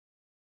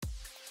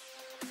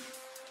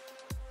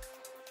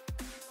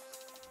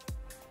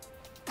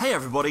Hey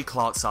everybody,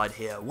 Clarkside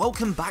here.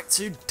 Welcome back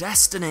to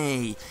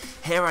Destiny.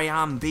 Here I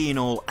am being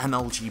all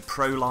MLG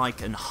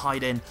Pro-like and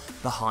hiding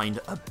behind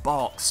a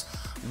box.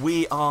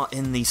 We are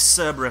in the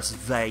CERBERUS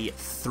VAE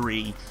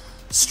 3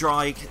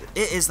 strike.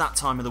 It is that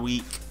time of the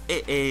week.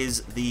 It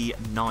is the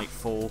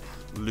Nightfall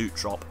loot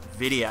drop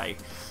video.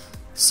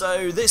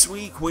 So this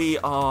week we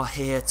are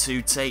here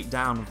to take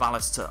down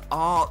Valister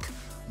Arc.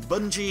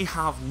 Bungie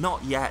have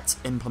not yet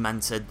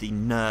implemented the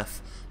nerf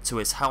to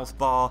his health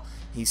bar.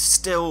 He's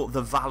still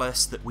the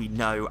Valus that we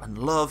know and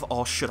love,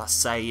 or should I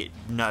say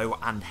know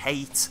and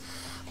hate,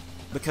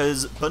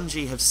 because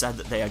Bungie have said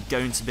that they are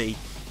going to be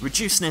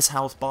reducing his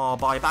health bar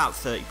by about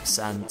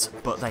 30%,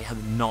 but they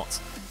have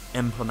not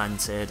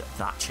implemented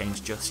that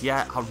change just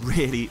yet. I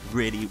really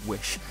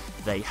wish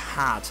they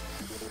had,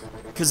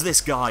 because this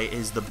guy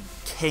is the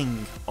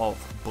king of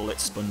bullet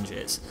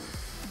sponges.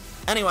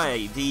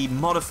 Anyway, the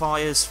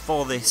modifiers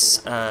for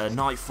this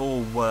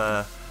Nightfall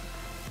were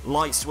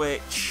Light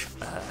Switch,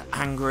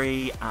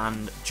 Angry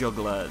and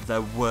Juggler.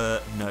 There were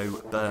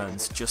no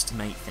burns, just to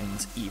make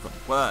things even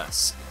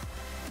worse.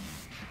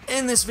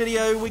 In this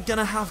video we're going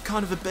to have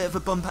kind of a bit of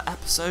a bumper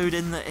episode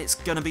in that it's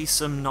going to be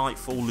some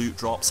Nightfall loot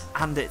drops,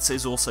 and it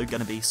is also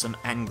going to be some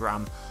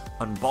Engram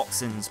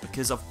unboxings,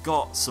 because I've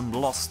got some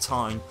lost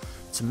time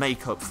to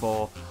make up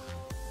for.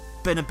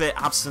 Been a bit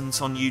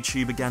absent on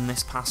YouTube again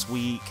this past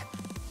week,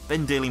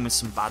 been dealing with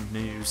some bad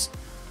news,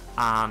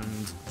 and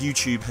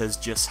YouTube has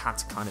just had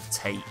to kind of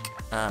take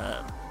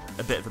a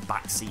bit of a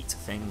backseat to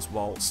things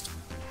whilst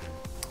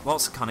I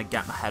kind of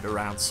get my head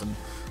around some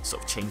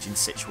sort of changing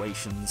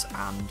situations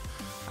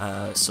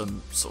and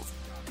some sort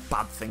of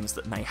bad things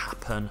that may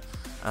happen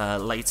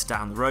later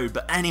down the road.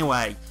 But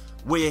anyway,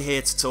 we're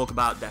here to talk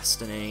about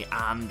Destiny,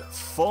 and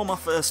for my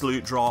first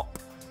loot drop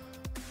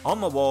on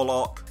my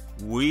Warlock,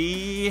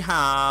 we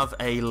have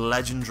a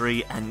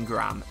legendary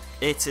Engram.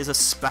 It is a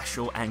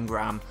special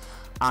Engram,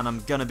 and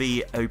I'm going to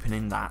be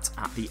opening that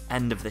at the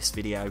end of this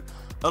video,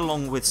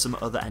 along with some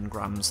other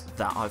Engrams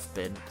that I've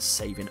been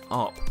saving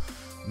up.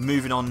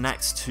 Moving on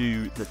next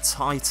to the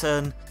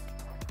Titan.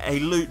 A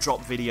loot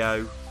drop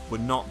video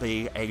would not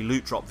be a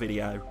loot drop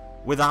video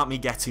without me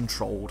getting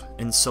trolled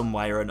in some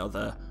way or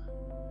another.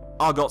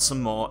 I got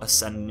some more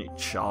Ascendant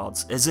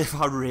shards, as if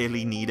I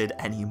really needed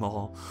any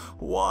more.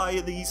 Why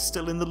are these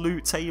still in the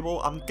loot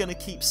table? I'm gonna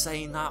keep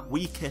saying that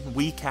week in,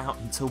 week out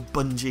until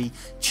Bungie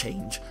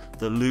change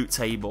the loot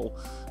table.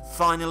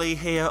 Finally,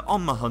 here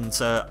on my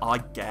Hunter, I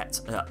get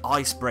an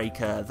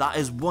Icebreaker. That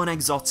is one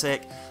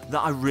exotic that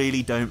I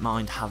really don't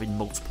mind having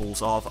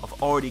multiples of.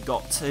 I've already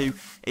got two.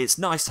 It's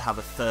nice to have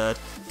a third,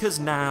 because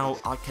now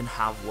I can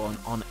have one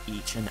on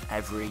each and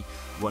every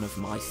one of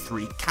my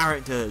three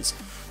characters.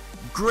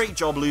 Great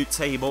job, loot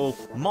table.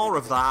 More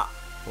of that,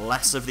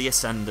 less of the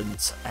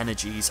Ascendant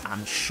energies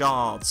and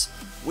shards.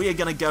 We are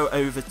going to go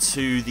over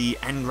to the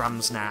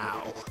Engrams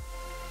now.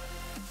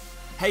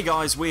 Hey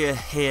guys, we're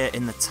here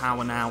in the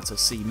tower now to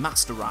see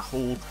Master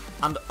Rahul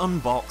and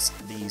unbox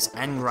these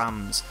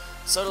Engrams.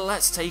 So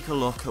let's take a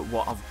look at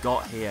what I've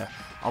got here.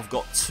 I've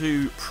got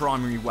two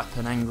primary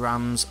weapon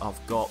Engrams.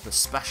 I've got the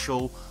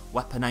special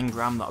weapon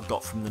Engram that I've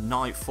got from the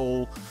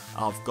Nightfall.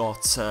 I've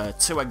got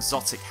two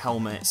exotic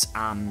helmets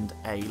and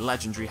a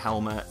legendary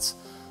helmet.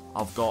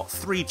 I've got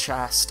 3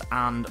 chests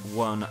and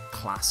 1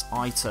 class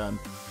item.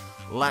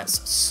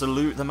 Let's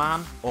salute the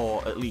man,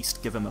 or at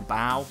least give him a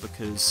bow,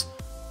 because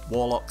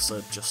Warlocks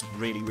are just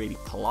really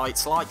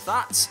polite like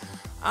that.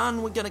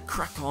 And we're going to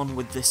crack on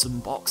with this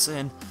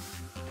unboxing.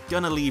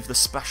 Gonna leave the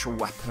special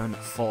weapon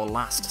for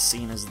last,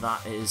 seeing as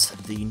that is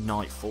the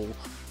Nightfall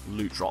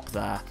loot drop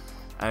there.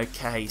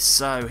 Okay,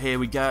 so here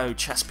we go.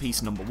 Chest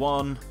piece number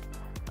 1.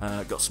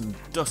 Got some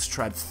Dust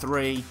Tread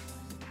 3.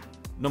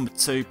 Number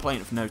 2,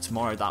 Plane of No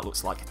Tomorrow. That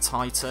looks like a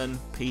Titan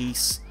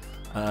piece.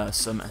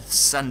 Some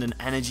Ascendant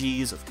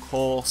energies, of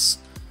course.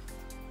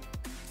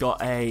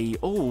 Got a...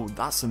 oh,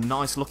 that's a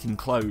nice looking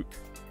cloak.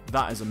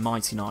 That is a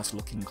mighty nice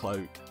looking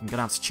cloak. I'm going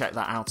to have to check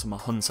that out on my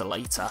Hunter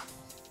later.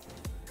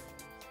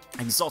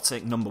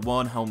 Exotic number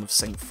 1, Helm of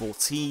Saint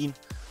 14.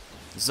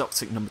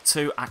 Exotic number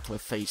 2,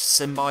 Aclophage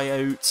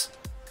Symbiote.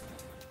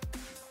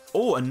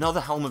 Oh,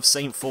 another Helm of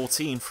Saint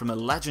 14 from a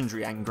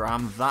legendary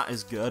Engram. That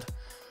is good.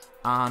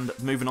 And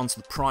moving on to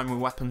the primary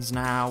weapons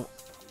now.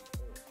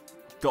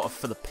 Got a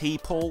For the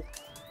People.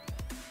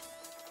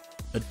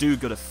 A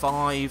do-good of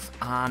 5,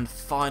 and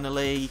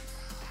finally,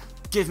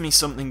 give me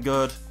something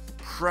good,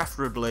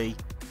 preferably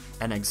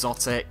an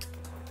exotic,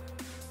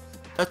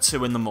 a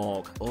 2 in the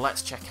morgue.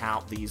 Let's check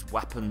out these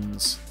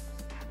weapons.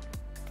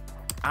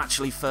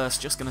 Actually,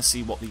 first, just going to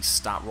see what these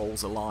stat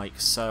rolls are like.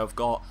 So I've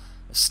got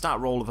a stat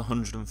roll of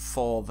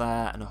 104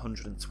 there and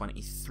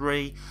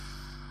 123.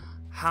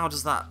 How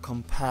does that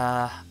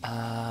compare?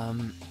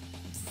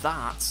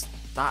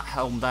 That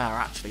helm there,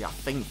 actually, I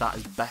think that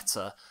is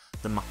better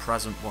than my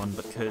present one,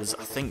 because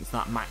I think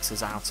that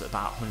maxes out at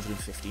about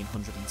 115,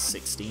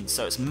 116,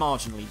 so it's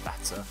marginally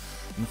better.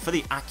 And for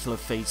the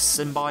Aclophage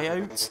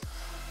Symbiote,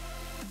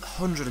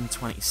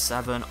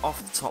 127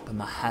 off the top of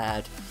my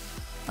head.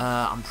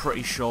 I'm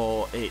pretty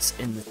sure it's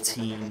in the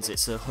teens,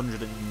 it's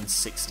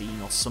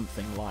 116 or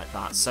something like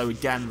that. So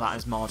again, that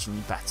is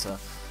marginally better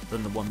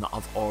than the one that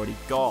I've already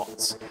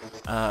got.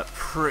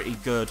 Pretty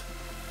good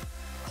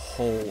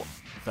haul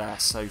there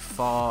so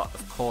far.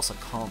 Of course, I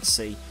can't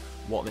see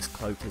what this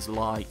cloak is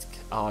like.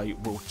 I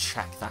will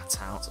check that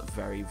out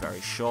very,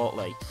 very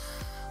shortly.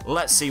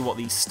 Let's see what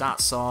these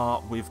stats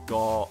are. We've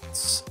got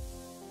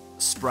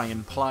spray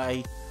and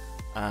play.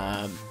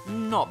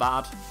 Not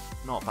bad,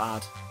 not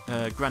bad.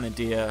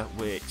 Grenadier,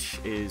 which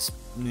is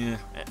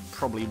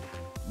probably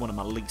one of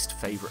my least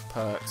favourite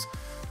perks.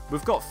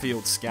 We've got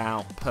Field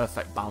Scout,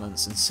 Perfect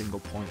Balance and Single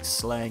Point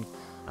Sling.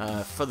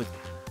 For the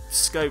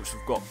scopes,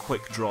 we've got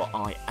Quick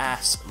Draw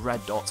IS,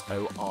 Red Dot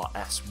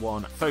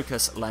ORS1,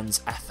 Focus Lens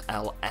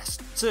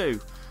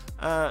FLS2.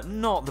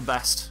 Not the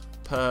best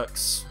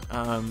perks.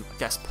 I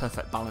guess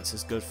Perfect Balance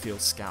is good,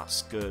 Field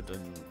Scout's good,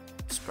 and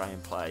Spray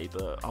and Play,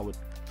 but I would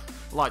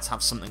like to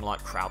have something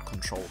like Crowd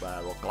Control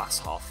there, or Glass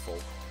Half Full.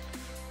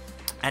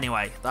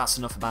 Anyway, that's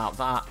enough about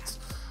that.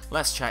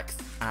 Let's check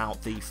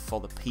out the For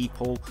the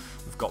People.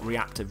 We've got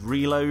Reactive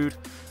Reload.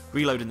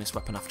 Reloading this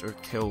weapon after a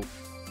kill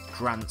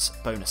grants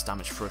bonus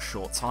damage for a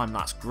short time.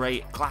 That's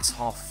great. Glass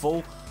Half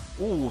Full.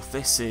 Ooh,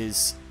 this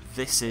is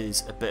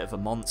a bit of a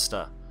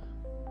monster.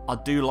 I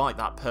do like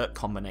that perk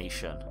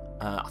combination.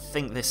 I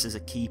think this is a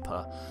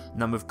keeper.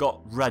 And then we've got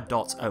Red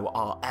Dot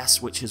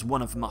ORS, which is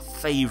one of my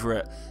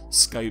favourite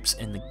scopes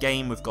in the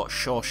game. We've got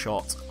Sure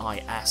Shot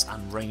IS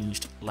and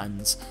Ranged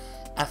Lens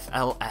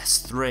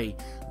FLS3.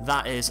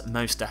 That is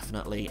most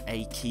definitely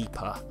a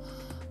keeper.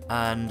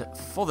 And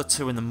for the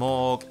two in the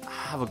morgue,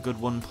 have a good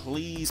one,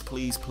 please,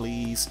 please,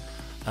 please.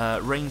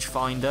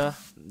 Rangefinder,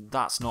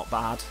 that's not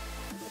bad.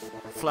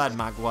 Flared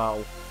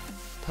Magwell,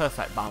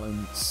 Perfect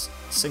Balance,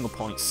 Single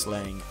Point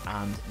Sling,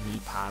 and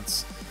knee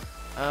pads.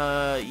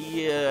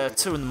 Yeah,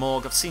 two in the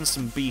morgue. I've seen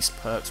some beast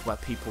perks where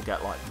people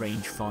get like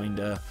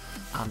Rangefinder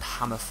and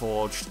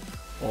Hammerforged,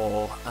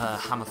 or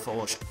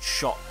Hammerforged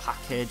Shot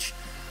Package.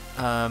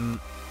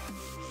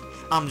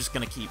 I'm just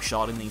going to keep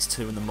sharding these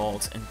two in the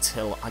morgues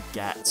until I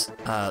get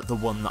the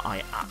one that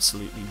I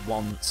absolutely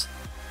want.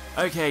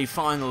 Okay,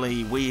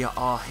 finally we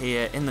are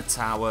here in the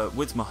tower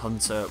with my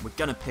hunter. We're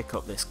going to pick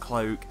up this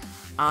cloak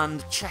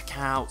and check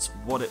out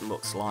what it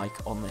looks like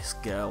on this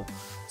girl.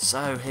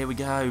 So here we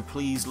go.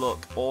 Please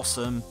look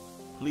awesome.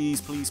 Please,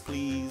 please,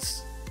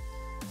 please.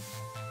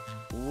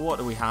 What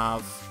do we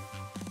have?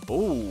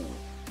 Ooh,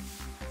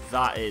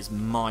 that is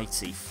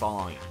mighty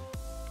fine.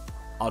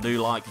 I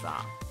do like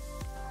that.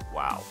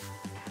 Wow.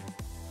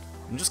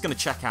 I'm just going to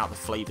check out the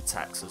flavour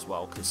text as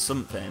well, because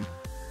something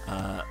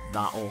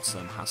that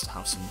awesome has to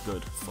have some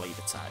good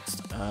flavour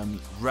text.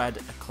 Red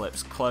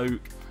Eclipse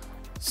Cloak,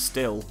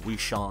 Still We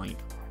Shine.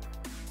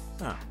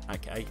 Oh,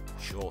 okay,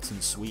 short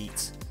and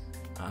sweet.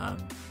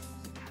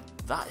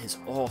 That is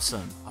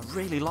awesome. I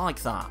really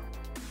like that.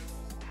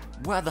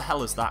 Where the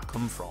hell has that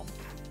come from?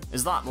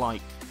 Is that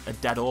like a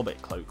Dead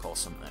Orbit cloak or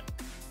something?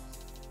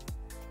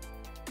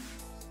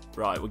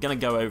 Right, we're going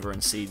to go over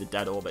and see the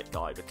Dead Orbit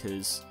guy,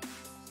 because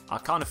I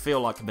kind of feel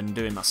like I've been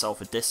doing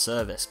myself a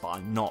disservice by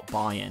not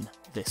buying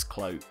this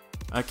cloak.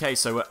 Okay,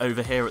 so we're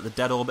over here at the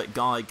Dead Orbit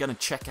guy, going to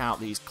check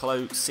out these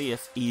cloaks, see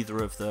if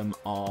either of them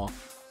are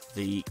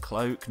the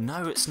cloak.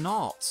 No, it's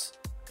not.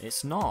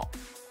 It's not.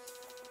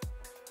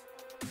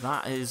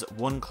 That is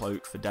one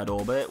cloak for Dead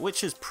Orbit,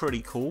 which is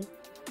pretty cool.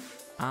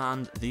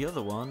 And the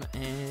other one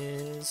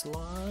is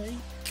like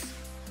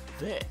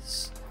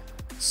this.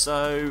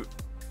 So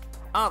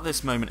at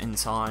this moment in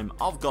time,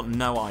 I've got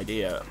no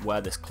idea where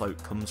this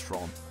cloak comes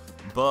from,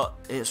 but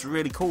it's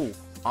really cool.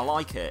 I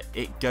like it.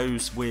 It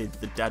goes with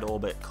the Dead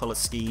Orbit colour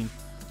scheme,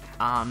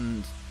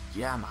 and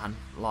yeah, man,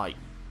 like,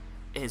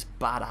 it's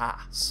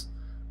badass.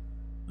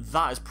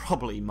 That is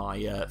probably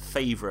my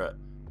favourite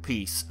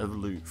piece of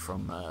loot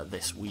from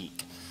this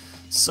week.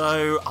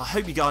 So I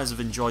hope you guys have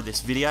enjoyed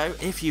this video.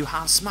 If you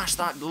have, smash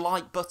that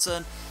like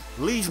button,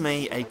 leave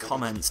me a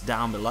comment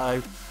down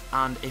below,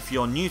 and if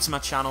you're new to my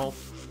channel,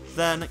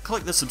 then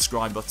click the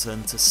subscribe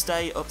button to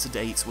stay up to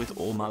date with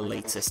all my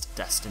latest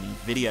Destiny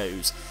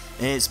videos.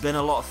 It's been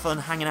a lot of fun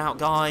hanging out,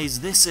 guys.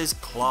 This is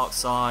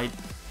Clarkside,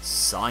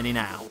 signing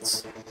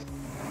out.